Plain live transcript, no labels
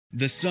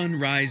The sun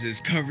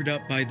rises covered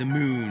up by the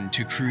moon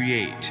to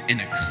create an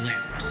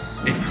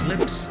eclipse.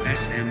 Eclipse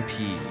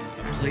SMP,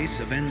 a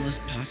place of endless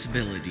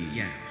possibility.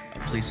 Yeah, a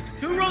place of...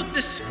 Who wrote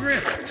the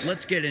script?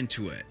 Let's get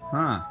into it.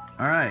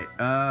 Alright,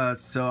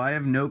 so I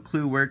have no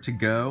clue where to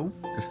go.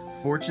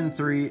 Fortune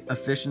 3,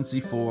 Efficiency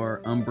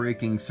 4,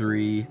 Unbreaking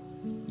 3.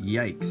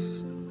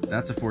 Yikes.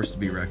 That's a force to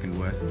be reckoned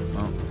with.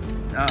 Oh,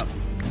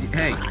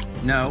 hey,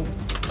 no.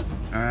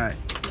 Alright.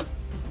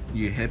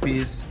 You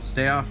hippies,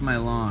 stay off my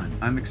lawn.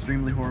 I'm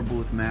extremely horrible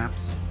with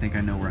maps. I think I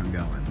know where I'm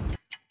going.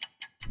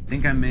 I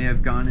think I may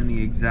have gone in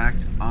the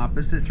exact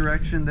opposite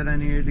direction that I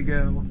needed to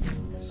go.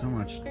 So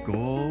much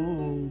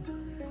gold.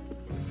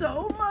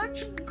 So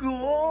much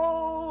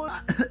gold!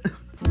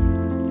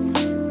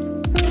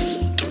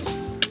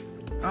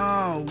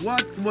 Oh,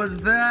 what was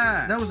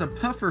that? That was a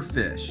puffer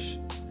fish.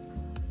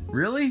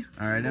 Really?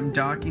 Alright, I'm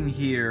docking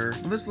here.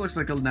 Well, this looks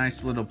like a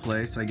nice little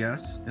place, I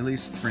guess. At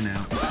least for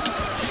now.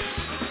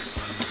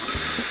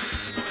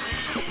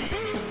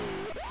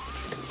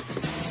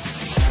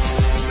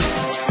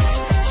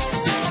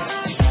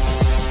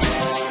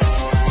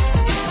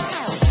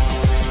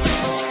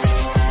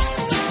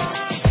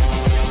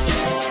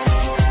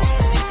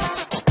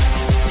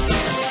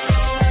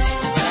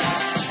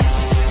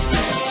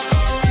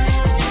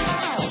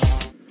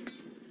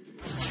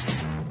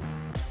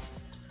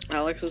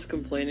 Alex was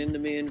complaining to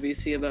me in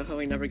VC about how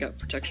he never got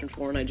protection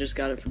 4 and I just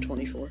got it for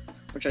 24,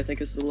 which I think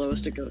is the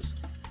lowest it goes.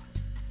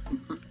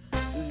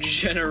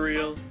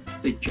 General.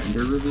 Say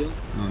gender reveal?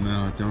 Oh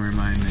no, don't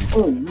remind me.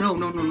 Oh, no.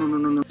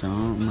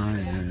 Don't mind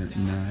it at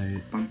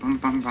night.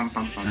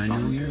 I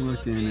know you're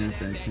looking at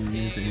that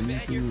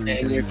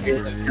And you're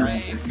feeling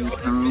right.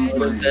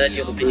 Go to bed,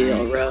 you'll be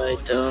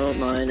alright. Don't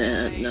mind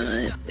at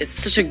night. It's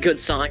such a good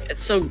song.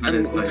 It's so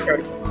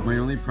incredible. My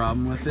only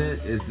problem with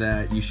it is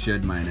that you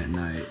should mine at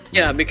night.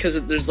 Yeah, because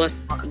there's less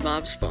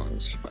mob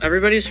spawns.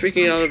 Everybody's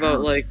freaking out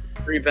about, like,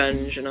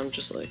 revenge, and I'm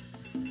just like,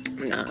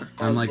 nah.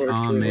 I'm like,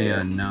 aw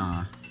man,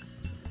 nah.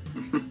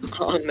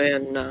 Oh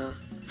man, nah.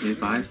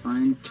 If I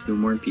find 2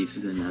 more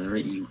pieces of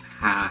netherite, you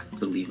have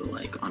to leave a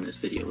like on this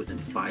video within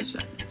 5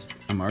 seconds.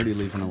 I'm already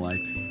leaving a like.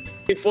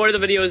 Before the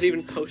video is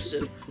even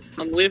posted,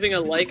 I'm leaving a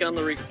like on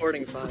the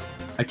recording file.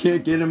 I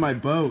can't get in my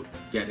boat.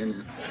 Get in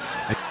it.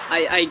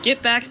 I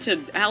get back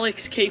to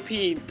Alex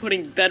KP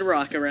putting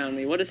bedrock around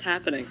me. What is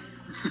happening?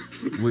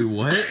 Wait,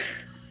 what?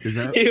 Is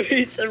that?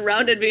 He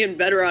surrounded me in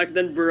bedrock,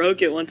 then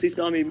broke it once he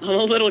saw me. I'm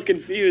a little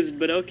confused,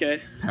 but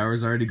okay.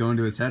 Power's already going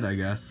to his head, I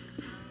guess.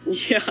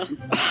 Yeah.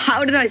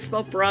 How did I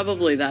spell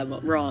probably that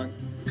wrong?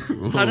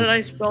 How did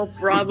I spell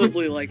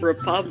probably like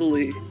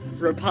repobly?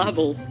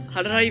 Repobble?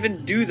 How did I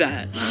even do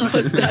that? How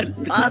is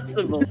that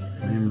possible?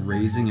 I'm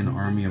raising an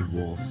army of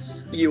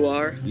wolves. You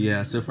are?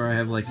 Yeah, so far I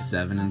have like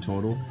 7 in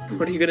total.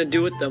 What are you gonna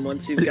do with them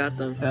once you've got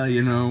them?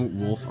 You know,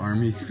 wolf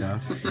army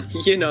stuff.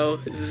 You know,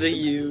 the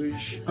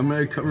huge. I'm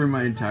gonna cover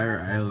my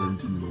entire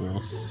island in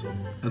wolves.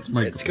 That's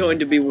my It's going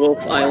to be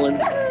Wolf Island.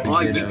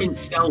 Oh, you can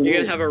sell wolves. You're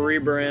gonna have a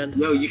rebrand.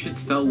 Yo, you should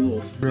sell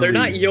wolves. Really? They're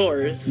not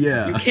yours.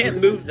 Yeah. You can't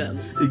move them.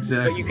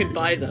 Exactly. But you can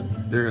buy them.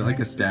 They're like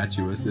a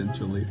statue,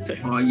 essentially.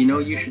 You know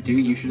what you should do?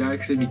 You should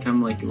actually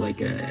become like a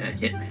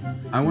hitman.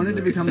 I wanted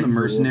to become the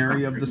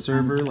mercenary of the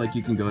server, like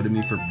you can go to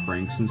me for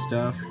pranks and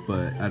stuff,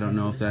 but I don't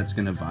know if that's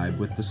gonna vibe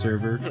with the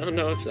server. I don't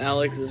know if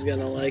Alex is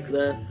gonna like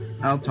that.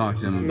 I'll talk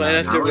to him Might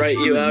about have to write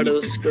you out of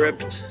the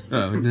script.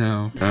 Oh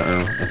no.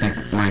 Uh-oh, I think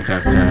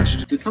Minecraft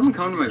crashed. Did someone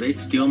come to my base,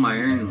 steal my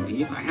iron, and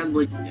leave? I had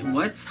like,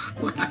 what?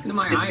 What happened to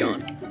my It's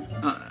iron?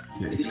 gone.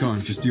 Yeah, it's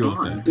gone, just deal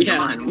with it.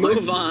 Yeah,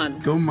 move on.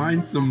 Go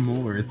mine some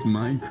more, it's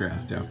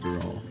Minecraft after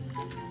all.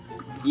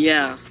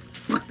 Yeah.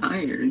 My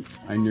iron.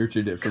 I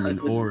nurtured it from an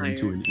Because it's ore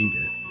into iron. an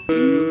ingot.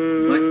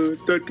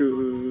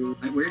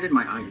 Where did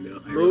my iron go?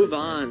 Move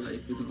on.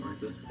 Life isn't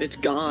worth it. It's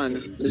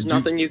gone. There's Did you-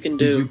 nothing you can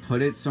Did you do.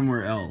 put it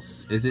somewhere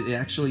else? Is it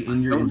actually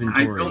in your I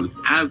inventory? don't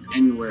have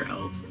anywhere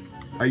else.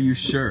 Are you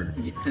sure?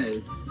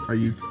 Yes. Are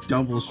you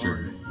double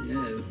sure?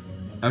 Yes.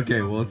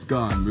 Okay, well it's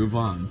gone, move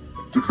on.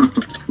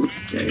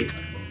 Okay.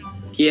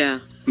 Yeah.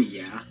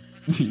 Yeah.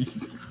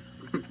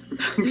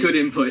 Good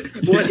input.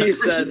 What he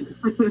said.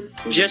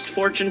 Just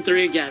Fortune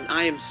 3 again.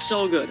 I am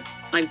so good.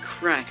 I'm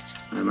cracked.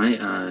 I might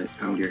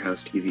come to your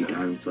house to give you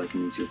diamonds so I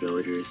can use your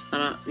villagers.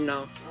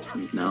 No.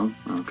 No?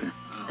 Okay.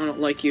 I don't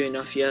like you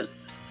enough yet.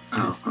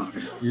 Oh,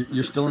 okay.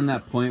 You're still in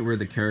that point where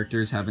the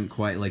characters haven't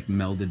quite like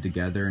melded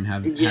together and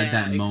haven't had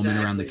that moment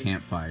around the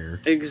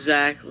campfire.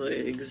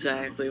 Exactly.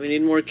 We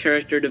need more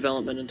character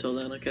development until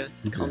then, okay?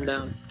 Calm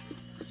down.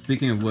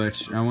 Speaking of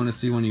which, I want to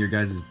see one of your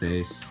guys'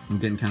 base. I'm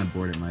getting kind of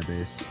bored at my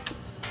base.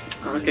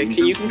 Okay,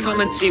 you can come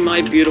and see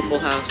my beautiful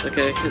house,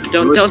 okay?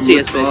 Don't see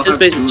his base. His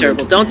base is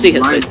terrible. Don't see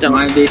his base, don't.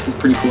 My base is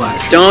pretty cool,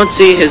 actually. Don't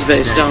see his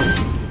base, don't.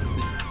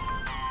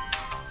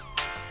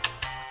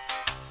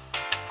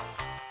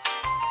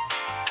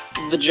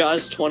 The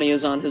Jaws 20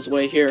 is on his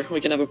way here.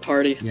 We can have a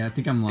party. Yeah, I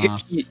think I'm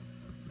lost.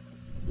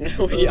 Yeah,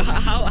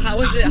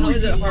 how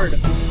is it hard?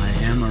 I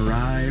am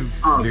arrive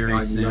Oh, very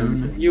God,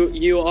 soon. no.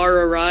 You are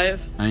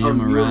arrive. I am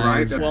you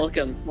arrived. arrived.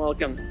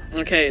 Welcome.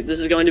 Okay, this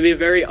is going to be a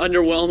very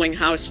underwhelming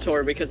house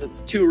tour because it's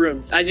 2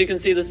 rooms. As you can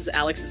see, this is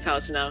Alex's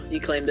house now. He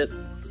claimed it.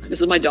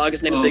 This is my dog.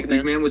 His name's Oh, Big Man.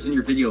 Big Man was in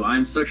your video.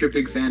 I'm such a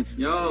big fan.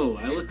 Yo,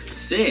 I look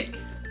sick.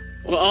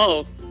 Well,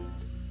 oh,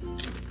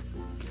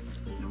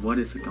 And what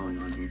is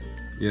going on here?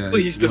 Yeah.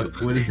 Please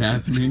don't. What is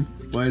happening?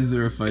 Why is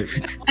there a fight?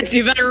 Alex,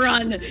 you better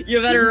run.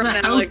 You better This is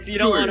run, a Alex. house You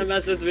don't tour. want to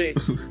mess with me.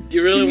 Do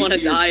you really Can you want to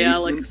see your die, basement?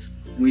 Alex?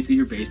 Can we see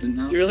your basement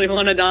now? Do you really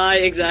want to die?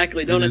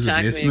 Exactly. Don't There's a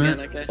attack me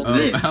basement? again, okay? Oh,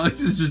 This.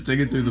 Alex is just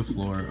digging through the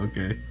floor.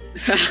 Okay.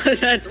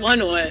 That's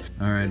one way.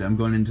 All right, I'm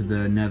going into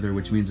the nether,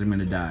 which means I'm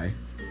gonna die.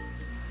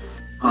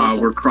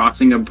 We're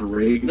crossing a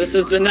bridge. This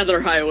is the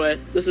nether highway.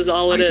 This is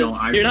all it I is.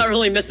 don't- I You're not was-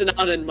 really missing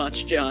out on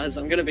much, Jaws.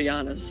 I'm gonna be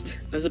honest.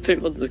 There's a pig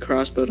with the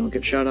crossbow. Don't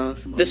get shot off.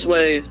 This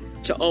way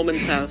to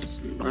Omen's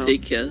house. Wow.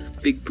 Take a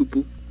big poo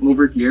poo.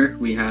 Over here,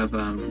 we have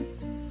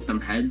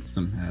some heads.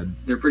 Some head.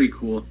 They're pretty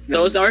cool.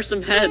 Those are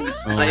some heads.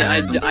 Oh,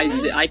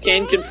 I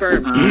can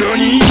confirm.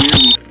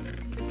 Here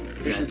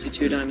Efficiency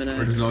 2 diamond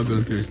We're just all X.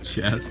 going through his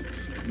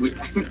chests.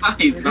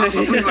 Nice. Not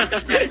opening my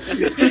chest.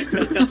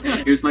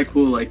 Here's my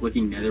cool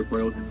looking nether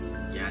portal.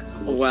 Yeah, it's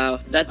cool. Oh, wow,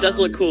 that does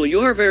look cool.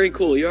 You are very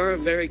cool. You are a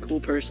very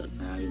cool person.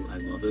 I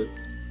love it.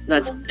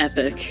 That's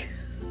epic.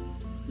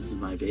 This is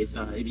my base.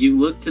 If you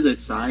look to the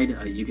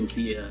side, you can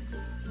see a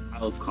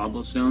pile of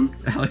cobblestone.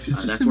 Alex is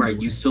just. That's in where I the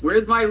way. used to.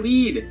 Where's my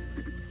lead?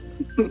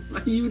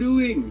 What are you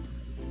doing?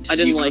 I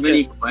didn't Do you like have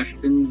any it.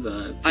 questions?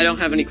 I don't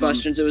have any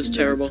questions. It was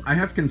terrible. I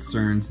have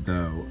concerns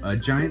though. A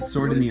giant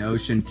sword in the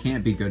ocean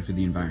can't be good for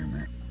the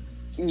environment.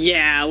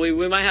 Yeah, we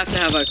might have to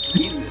have a.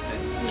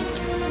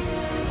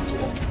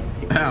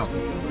 Ow!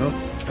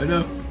 Oh, I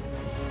know.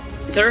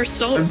 There are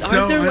so. I'm so.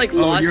 Aren't there like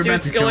oh, you're about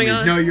lawsuits to kill going me.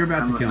 on? No, you're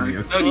about to kill me.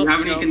 Okay. Oh, do you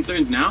have any no.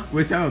 concerns now?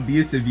 With how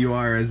abusive you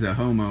are as a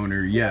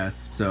homeowner,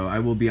 yes. So I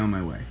will be on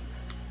my way.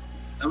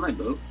 On my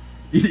boat.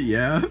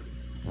 Yeah.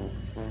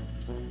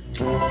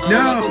 Oh,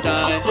 No!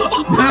 die.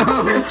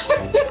 No!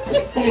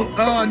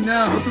 Oh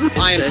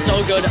no! I am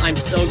so good. I'm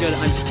so good.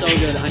 I'm so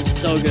good. I'm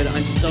so good.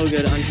 I'm so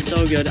good. I'm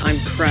so good. I'm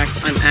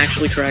cracked. I'm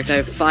actually cracked. I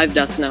have 5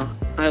 deaths now.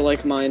 I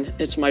like mine.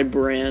 It's my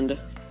brand.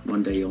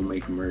 One day you'll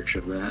make merch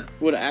of that.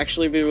 Would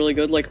actually be really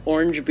good, like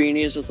orange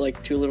beanies with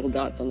like 2 little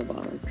dots on the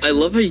bottom. I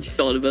love how you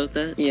thought about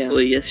that. Yeah.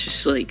 Like, it's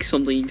just like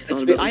something you thought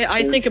It's about. like,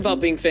 I think old-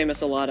 about being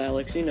famous a lot,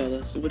 Alex. You know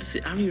this. What is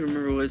it? I don't even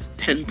remember what it was.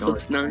 10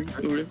 plus 9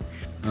 or whatever.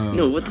 Oh,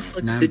 No, what the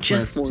fuck? 9 The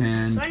plus Jeff one.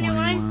 10,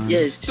 21.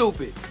 Yes.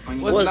 Stupid.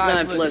 What's What's 9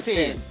 9 plus plus 10?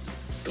 10?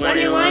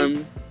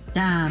 21.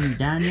 Damn,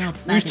 Daniel,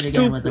 back it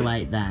again with the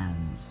white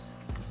vans.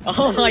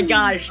 Oh my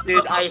gosh,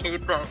 dude, I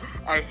hate that.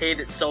 I hate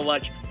it so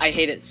much. I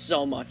hate it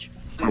so much.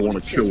 I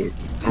want to kill it.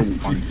 I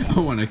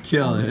want to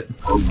kill it.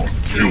 want to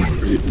kill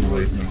it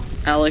right now.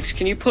 Alex,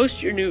 can you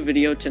post your new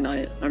video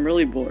tonight? I'm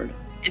really bored.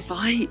 If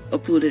I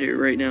uploaded it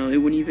right now, it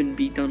wouldn't even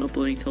be done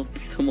uploading till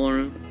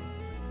tomorrow.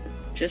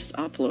 Just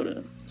upload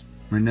it.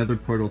 My nether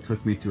portal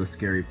took me to a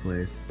scary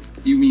place.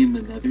 You mean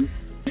the nether?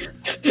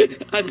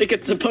 I think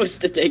it's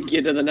supposed to take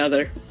you to the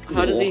nether.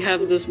 How does he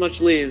have this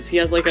much leaves? He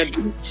has like a...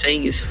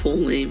 Saying his full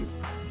name.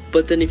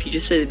 But then if you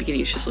just say at the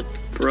beginning, it's just like,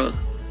 bruh.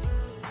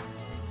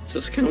 So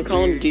it's kind We'll of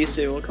call him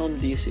Disu. We'll call him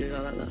Disu. How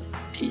about that?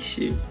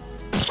 Tisu.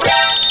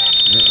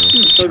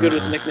 Uh-oh. So good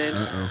with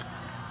nicknames. Uh-oh.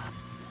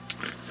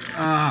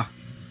 Ah!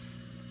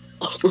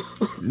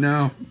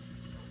 No.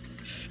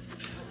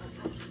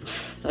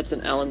 That's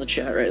an L in the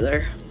chat right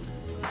there.